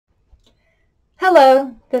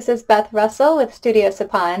Hello, this is Beth Russell with Studio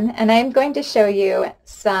Sapan, and I'm going to show you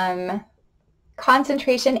some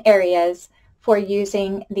concentration areas for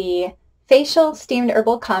using the Facial Steamed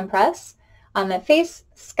Herbal Compress on the face,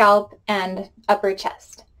 scalp, and upper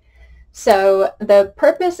chest. So the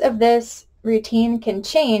purpose of this routine can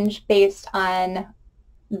change based on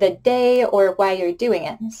the day or why you're doing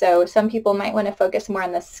it. So some people might want to focus more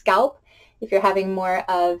on the scalp if you're having more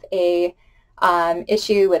of a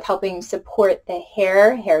issue with helping support the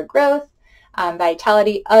hair growth,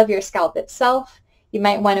 vitality of your scalp itself. You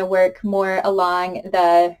might want to work more along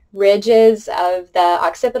the ridges of the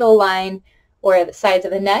occipital line or the sides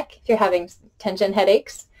of the neck if you're having tension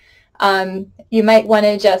headaches. You might want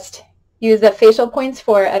to just use the facial points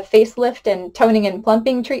for a facelift and toning and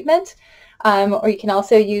plumping treatment, or you can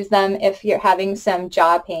also use them if you're having some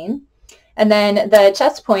jaw pain. And then the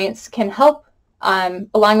chest points can help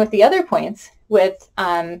along with the other points with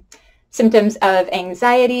symptoms of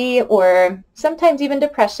anxiety or sometimes even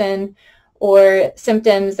depression or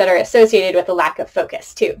symptoms that are associated with a lack of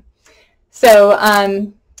focus too. So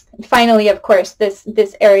finally, of course,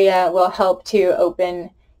 this area will help to open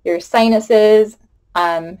your sinuses,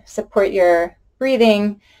 support your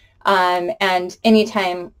breathing, and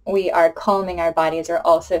anytime we are calming our bodies, we're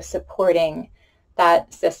also supporting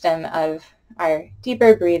that system of our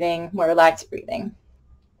deeper breathing, more relaxed breathing.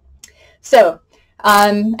 So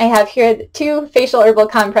I have here 2 facial herbal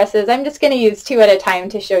compresses. I'm just going to use 2 at a time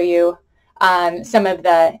to show you some of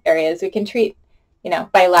the areas we can treat,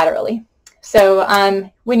 bilaterally.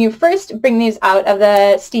 So when you first bring these out of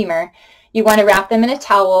the steamer, you want to wrap them in a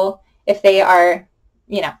towel if they are,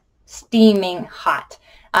 steaming hot.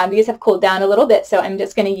 These have cooled down a little bit, so I'm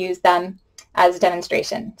just going to use them as a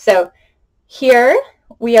demonstration. So here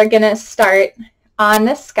we are going to start on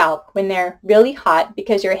the scalp when they're really hot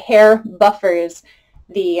because your hair buffers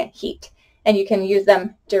the heat, and you can use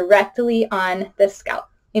them directly on the scalp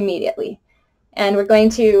immediately. And we're going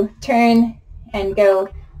to turn and go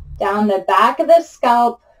down the back of the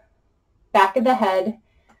scalp, back of the head,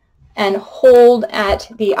 and hold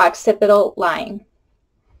at the occipital line.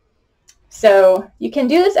 So you can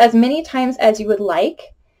do this as many times as you would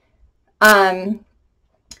like.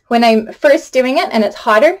 When I'm first doing it and it's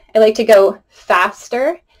hotter, I like to go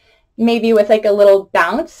faster, maybe with like a little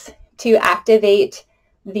bounce to activate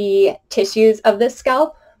the tissues of the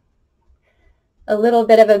scalp. A little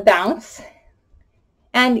bit of a bounce.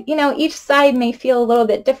 And, each side may feel a little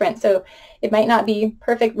bit different, so it might not be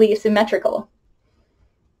perfectly symmetrical.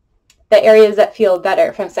 The areas that feel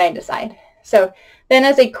better from side to side. So then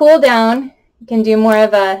as they cool down, you can do more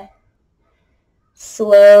of a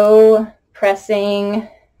slow pressing,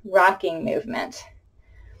 rocking movement.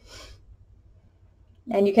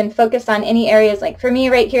 And you can focus on any areas, like for me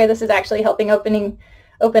right here, this is actually helping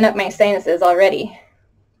open up my sinuses already.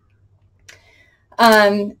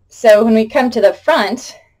 So when we come to the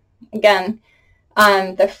front, again,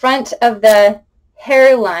 the front of the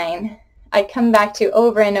hairline, I come back to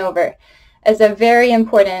over and over as a very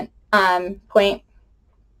important point,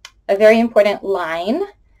 a very important line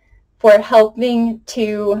for helping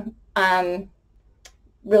to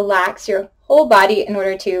relax your whole body in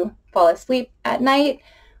order to fall asleep at night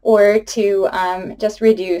or to just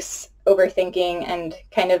reduce overthinking and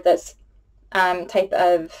kind of this type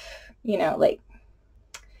of, I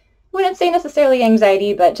wouldn't say necessarily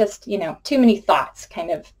anxiety, but just, too many thoughts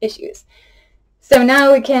kind of issues. So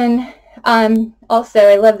now we can also,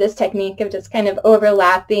 I love this technique of just kind of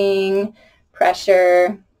overlapping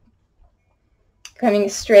pressure, coming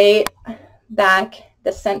straight back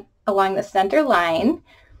along the center line.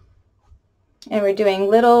 And we're doing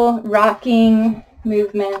little rocking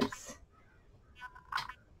movements.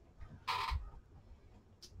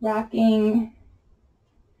 Rocking.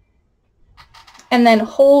 And then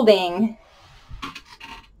holding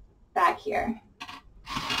back here.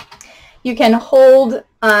 You can hold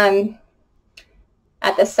at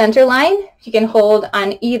the center line. You can hold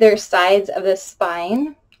on either sides of the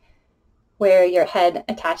spine where your head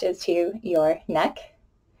attaches to your neck.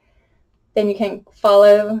 Then you can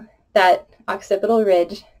follow that occipital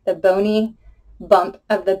ridge, the bony bump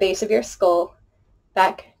of the base of your skull,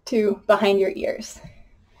 back to behind your ears.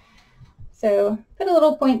 So put a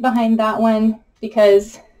little point behind that one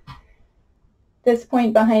because this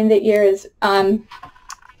point behind the ear is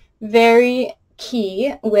very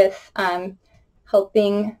key with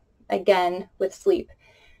helping, again, with sleep.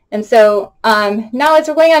 And so now as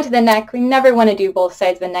we're going on to the neck, we never want to do both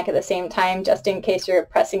sides of the neck at the same time, just in case you're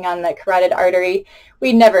pressing on the carotid artery.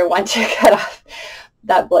 We never want to cut off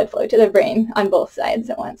that blood flow to the brain on both sides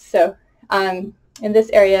at once. So in this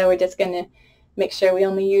area, we're just going to make sure we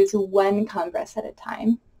only use one compress at a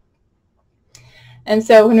time. And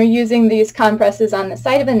so when we're using these compresses on the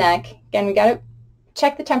side of the neck, again, we got to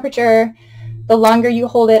check the temperature. The longer you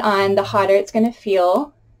hold it on, the hotter it's going to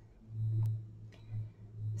feel.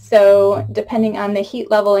 So depending on the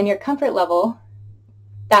heat level and your comfort level,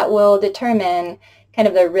 that will determine kind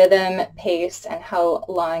of the rhythm, pace, and how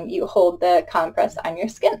long you hold the compress on your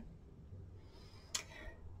skin.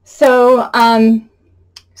 So,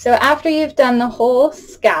 so after you've done the whole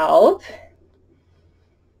scalp,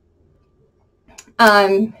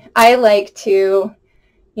 I like to,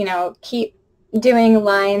 keep doing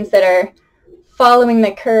lines that are following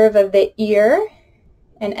the curve of the ear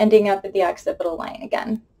and ending up at the occipital line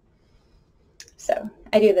again. So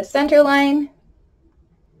I do the center line,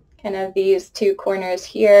 kind of these two corners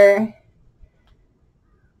here,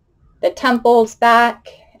 the temples back,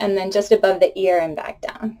 and then just above the ear and back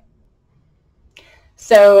down.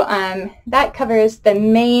 So that covers the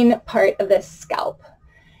main part of the scalp.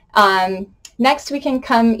 Next we can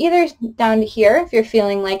come either down to here if you're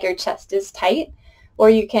feeling like your chest is tight, or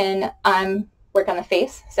you can work on the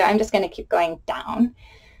face. So I'm just going to keep going down.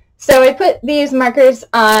 So I put these markers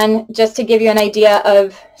on just to give you an idea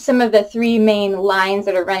of some of the three main lines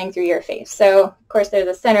that are running through your face. So of course there's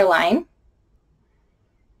a center line.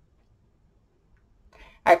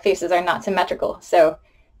 Our faces are not symmetrical, so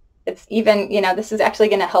it's even, this is actually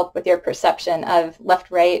going to help with your perception of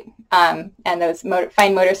left, right, and those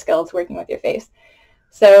fine motor skills working with your face.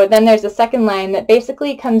 So then there's a second line that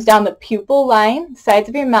basically comes down the pupil line, sides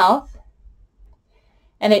of your mouth,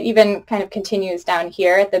 and it even kind of continues down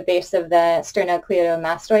here at the base of the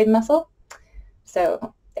sternocleidomastoid muscle.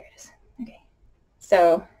 So there it is. Okay.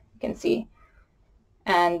 So you can see.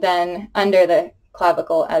 And then under the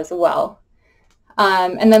clavicle as well.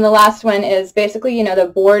 And then the last one is basically,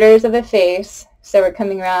 the borders of the face. So we're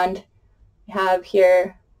coming around, we have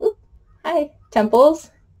here,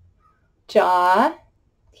 temples, jaw,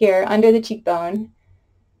 here under the cheekbone.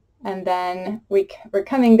 And then we're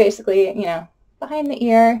coming basically, behind the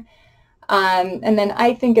ear. And then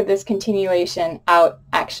I think of this continuation out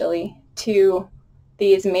actually to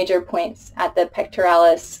these major points at the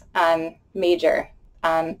pectoralis major,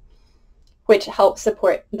 which helps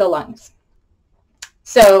support the lungs.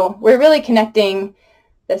 So we're really connecting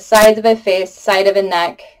the sides of a face, side of a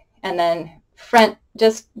neck, and then front,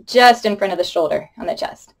 just in front of the shoulder on the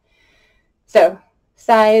chest. So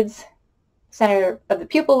sides, center of the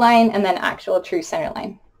pupil line, and then actual true center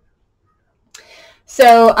line.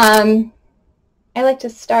 So I like to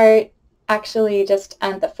start actually just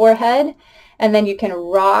on the forehead, and then you can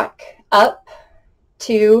rock up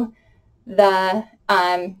to the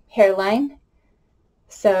hairline.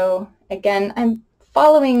 So again, I'm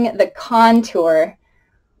following the contour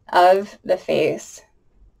of the face.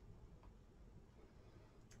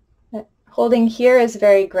 Holding here is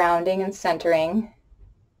very grounding and centering.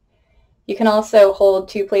 You can also hold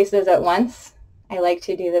two places at once. I like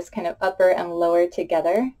to do this kind of upper and lower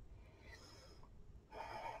together.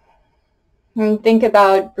 And think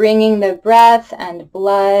about bringing the breath and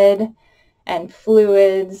blood and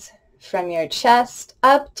fluids from your chest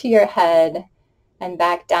up to your head and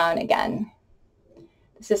back down again.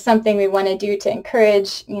 This is something we want to do to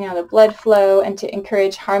encourage, the blood flow and to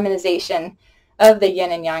encourage harmonization of the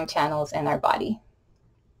yin and yang channels in our body.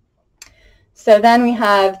 So then we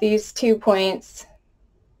have these 2 points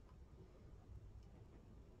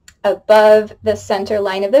above the center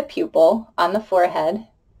line of the pupil on the forehead.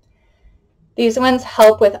 These ones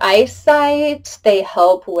help with eyesight, they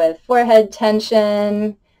help with forehead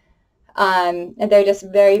tension, and they're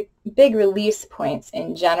just very big release points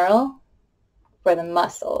in general for the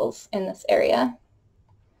muscles in this area.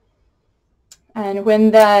 And when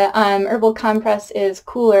the herbal compress is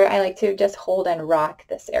cooler, I like to just hold and rock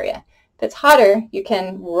this area. If it's hotter, you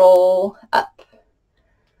can roll up.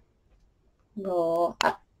 Roll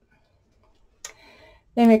up.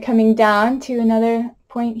 Then we're coming down to another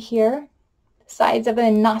point here, sides of the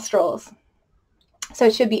nostrils. So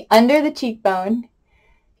it should be under the cheekbone.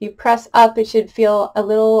 If you press up, it should feel a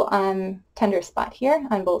little tender spot here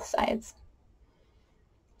on both sides.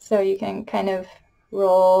 So you can kind of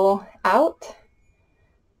roll out,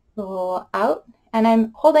 and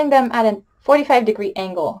I'm holding them at a 45-degree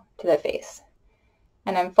angle to the face.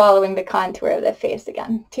 And I'm following the contour of the face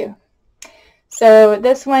again, too. So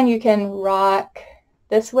this one you can rock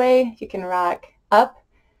this way, you can rock up.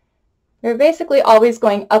 You're basically always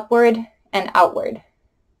going upward and outward.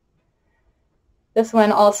 This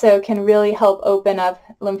one also can really help open up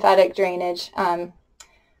lymphatic drainage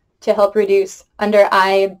to help reduce under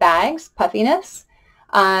eye bags, puffiness.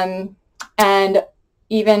 And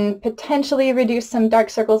even potentially reduce some dark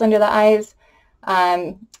circles under the eyes.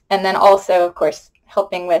 And then also, of course,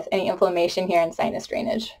 helping with any inflammation here and sinus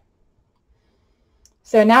drainage.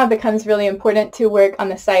 So now it becomes really important to work on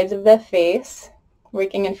the sides of the face,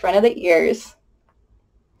 working in front of the ears.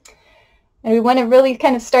 And we want to really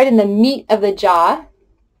kind of start in the meat of the jaw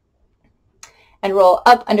and roll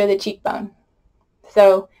up under the cheekbone.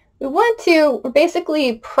 So we're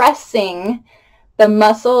basically pressing the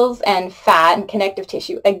muscles and fat and connective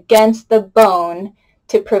tissue against the bone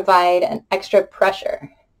to provide an extra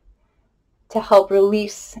pressure to help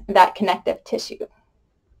release that connective tissue.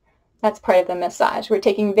 That's part of the massage. We're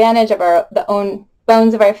taking advantage of the own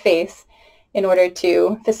bones of our face in order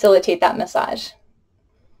to facilitate that massage.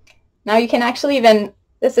 Now you can actually even,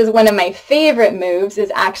 this is one of my favorite moves,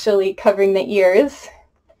 is actually covering the ears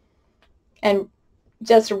and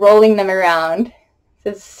just rolling them around.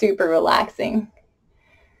 This is super relaxing.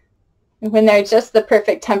 And when they're just the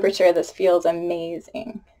perfect temperature, this feels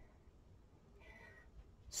amazing.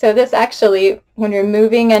 So this actually, when you're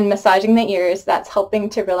moving and massaging the ears, that's helping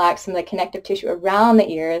to relax some of the connective tissue around the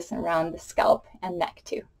ears and around the scalp and neck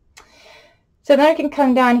too. So then I can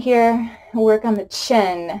come down here and work on the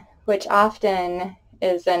chin, which often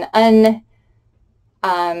is an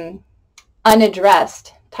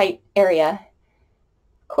unaddressed tight area.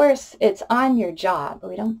 Of course, it's on your jaw, but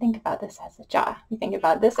we don't think about this as a jaw. We think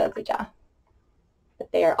about this as a jaw. But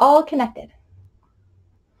they are all connected.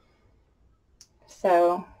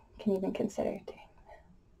 So you can even consider doing that.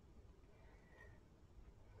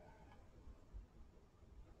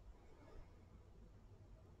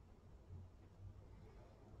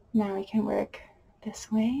 Now we can work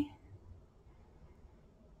this way.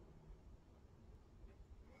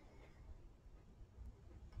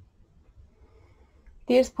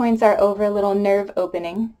 These points are over a little nerve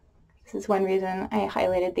opening. This is one reason I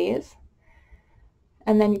highlighted these.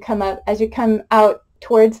 And then you come up, as you come out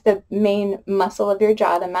towards the main muscle of your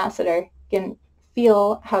jaw, the masseter, you can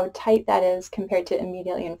feel how tight that is compared to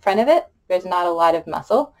immediately in front of it. There's not a lot of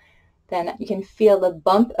muscle. Then you can feel the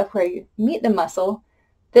bump of where you meet the muscle.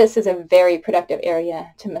 This is a very productive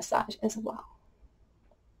area to massage as well.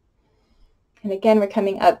 And again, we're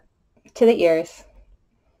coming up to the ears.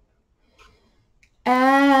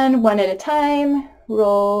 And one at a time,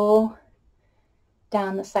 roll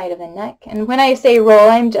down the side of the neck. And when I say roll,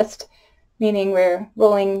 I'm just meaning we're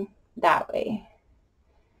rolling that way.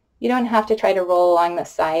 You don't have to try to roll along the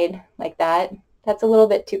side like that. That's a little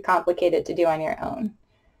bit too complicated to do on your own.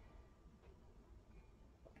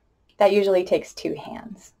 That usually takes 2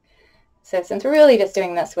 hands. So since we're really just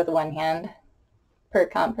doing this with 1 hand per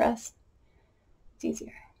compress, it's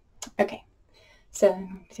easier. Okay, so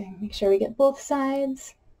make sure we get both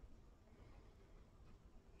sides.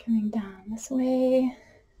 Coming down this way,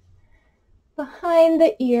 behind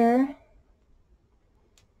the ear.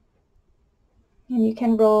 And you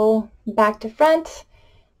can roll back to front,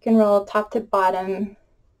 you can roll top to bottom,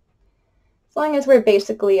 as long as we're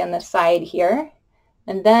basically on the side here.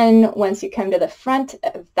 And then once you come to the front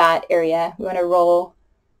of that area, we want to roll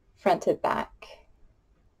front to back.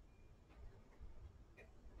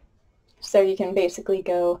 So you can basically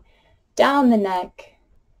go down the neck,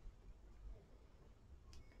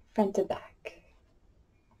 front to back.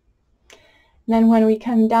 And then when we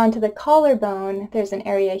come down to the collarbone, there's an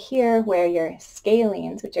area here where your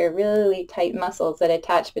scalenes, which are really tight muscles that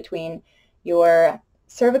attach between your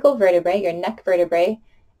cervical vertebrae, your neck vertebrae,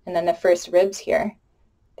 and then the first ribs here.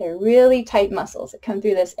 They're really tight muscles that come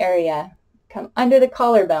through this area, come under the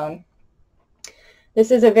collarbone. This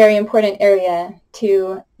is a very important area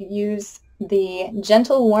to use the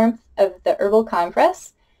gentle warmth of the herbal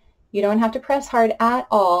compress. You don't have to press hard at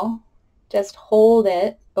all. Just hold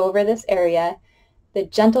it over this area, the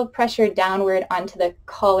gentle pressure downward onto the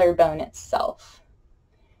collarbone itself.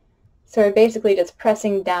 So we're basically just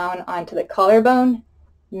pressing down onto the collarbone,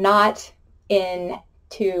 not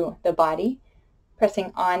into the body,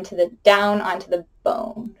 pressing down onto the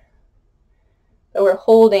bone. But we're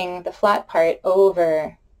holding the flat part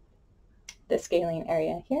over the scalene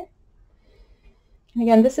area here. And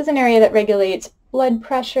again, this is an area that regulates blood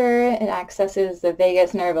pressure. It accesses the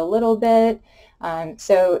vagus nerve a little bit.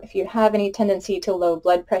 So if you have any tendency to low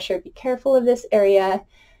blood pressure, be careful of this area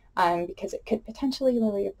because it could potentially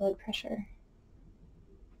lower your blood pressure.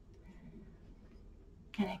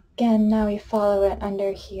 And again, now we follow it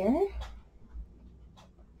under here.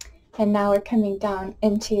 And now we're coming down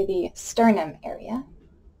into the sternum area.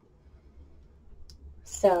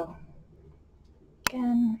 So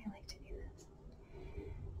again, I like to do this.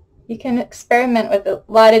 You can experiment with a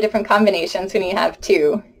lot of different combinations when you have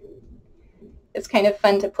 2. it's kind of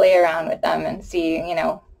fun to play around with them and see,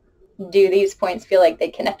 do these points feel like they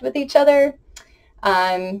connect with each other?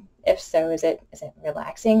 If so, is it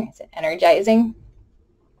relaxing? Is it energizing?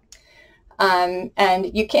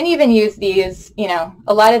 And you can even use these,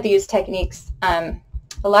 a lot of these techniques, a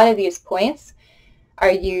lot of these points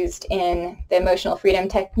are used in the emotional freedom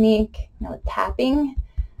technique, tapping,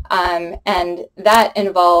 and that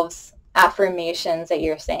involves affirmations that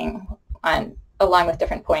you're saying along with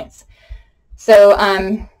different points. So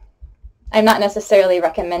I'm not necessarily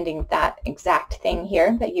recommending that exact thing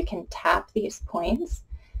here, but you can tap these points.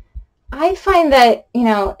 I find that,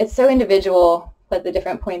 it's so individual what the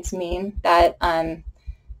different points mean that I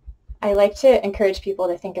like to encourage people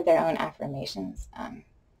to think of their own affirmations.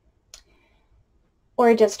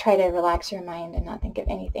 Or just try to relax your mind and not think of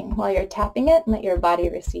anything while you're tapping it and let your body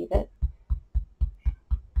receive it.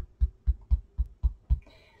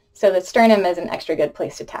 So the sternum is an extra good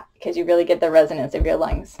place to tap because you really get the resonance of your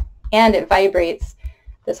lungs. And it vibrates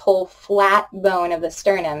this whole flat bone of the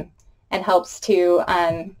sternum and helps to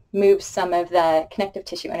move some of the connective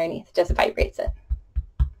tissue underneath. It just vibrates it.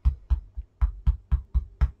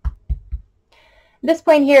 This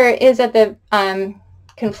point here is at the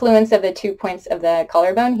confluence of the 2 points of the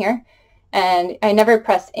collarbone here. And I never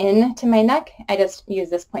press in to my neck. I just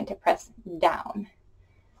use this point to press down.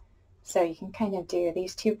 So you can kind of do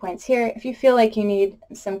these 2 points here. If you feel like you need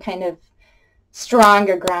some kind of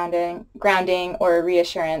stronger grounding or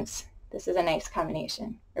reassurance, this is a nice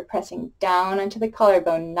combination. We're pressing down onto the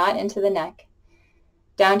collarbone, not into the neck.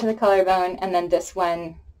 Down to the collarbone, and then this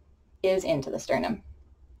one is into the sternum.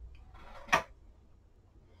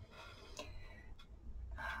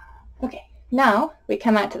 Okay, now we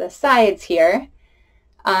come out to the sides here.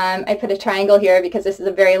 I put a triangle here because this is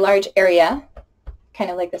a very large area, kind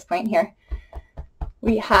of like this point here.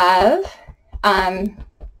 We have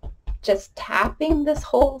just tapping this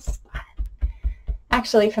whole spot,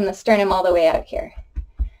 actually from the sternum all the way out here.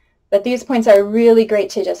 But these points are really great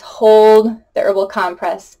to just hold the herbal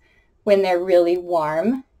compress when they're really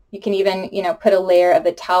warm. You can even, put a layer of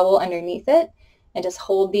the towel underneath it and just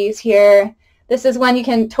hold these here. This is one you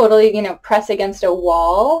can totally, press against a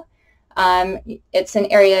wall. It's an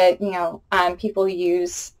area, people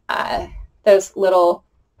use those little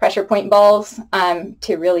pressure point balls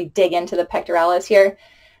to really dig into the pectoralis here.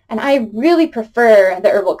 And I really prefer the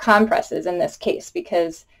herbal compresses in this case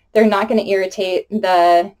because they're not going to irritate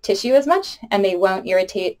the tissue as much, and they won't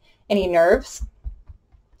irritate any nerves.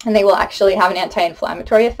 And they will actually have an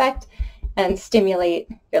anti-inflammatory effect and stimulate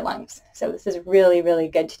your lungs. So this is really, really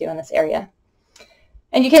good to do in this area.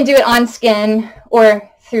 And you can do it on skin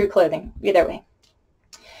or through clothing, either way.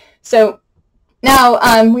 So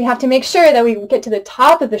now we have to make sure that we get to the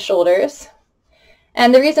top of the shoulders.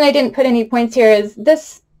 And the reason I didn't put any points here is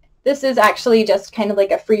this is actually just kind of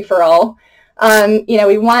like a free-for-all.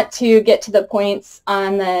 We want to get to the points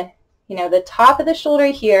on the, the top of the shoulder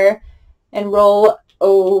here and roll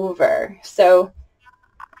over. So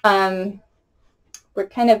we're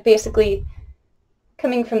kind of basically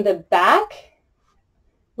coming from the back,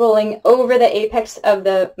 rolling over the apex of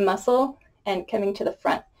the muscle and coming to the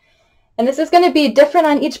front. And this is going to be different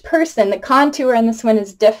on each person. The contour on this one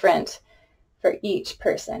is different for each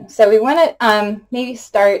person. So we want to maybe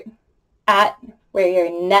start at where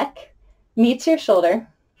your neck meets your shoulder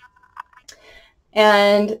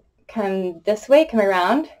and come this way, come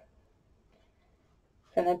around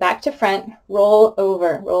from the back to front, roll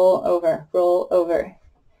over, roll over, roll over.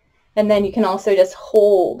 And then you can also just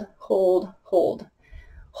hold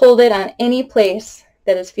it on any place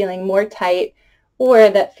that is feeling more tight or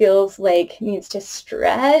that feels like needs to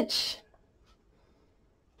stretch.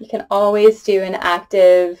 You can always do an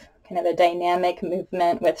active, kind of a dynamic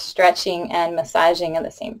movement with stretching and massaging at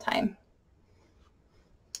the same time.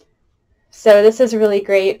 So this is really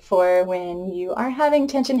great for when you are having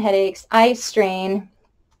tension headaches, eye strain,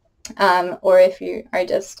 or if you are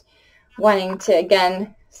just wanting to,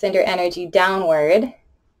 again, send your energy downward.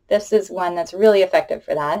 This is one that's really effective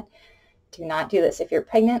for that. Do not do this if you're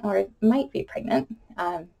pregnant or might be pregnant.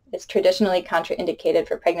 It's traditionally contraindicated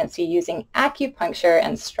for pregnancy using acupuncture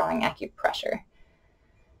and strong acupressure.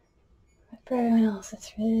 But for everyone else,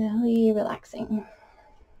 it's really relaxing.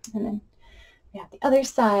 And then we have the other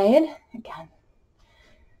side, again,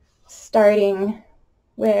 starting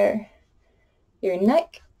where your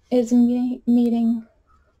neck is meeting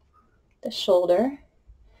the shoulder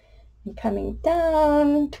and coming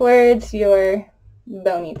down towards your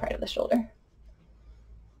bony part of the shoulder.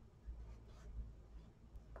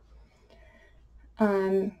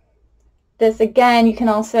 This again, you can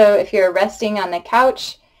also, if you're resting on the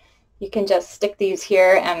couch, you can just stick these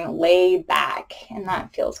here and lay back and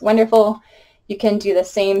that feels wonderful. You can do the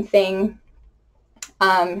same thing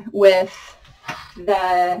with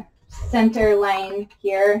the center line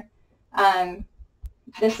here. You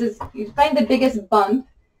find the biggest bump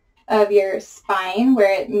of your spine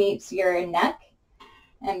where it meets your neck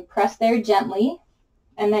and press there gently,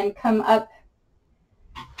 and then come up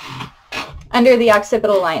under the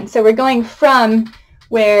occipital line. So we're going from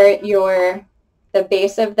where the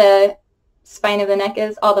base of the spine of the neck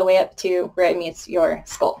is all the way up to where it meets your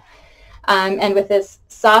skull. And with this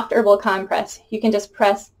soft herbal compress, you can just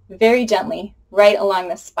press very gently right along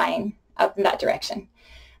the spine up in that direction.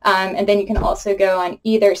 And then you can also go on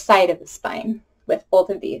either side of the spine with both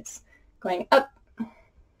of these, going up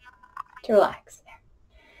to relax.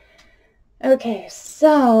 Okay,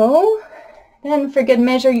 so then for good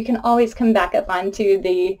measure, you can always come back up onto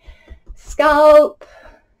the scalp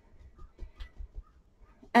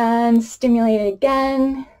and stimulate it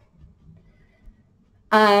again.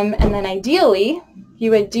 And then ideally, you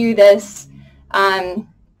would do this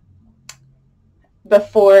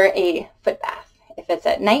before a foot bath, if it's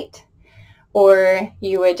at night, or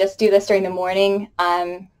you would just do this during the morning,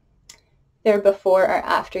 either before or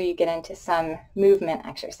after you get into some movement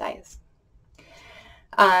exercise.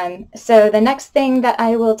 So the next thing that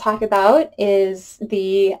I will talk about is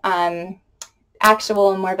the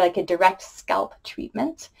actual, more of like a direct scalp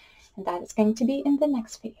treatment, and that is going to be in the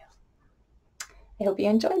next video. I hope you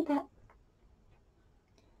enjoyed that.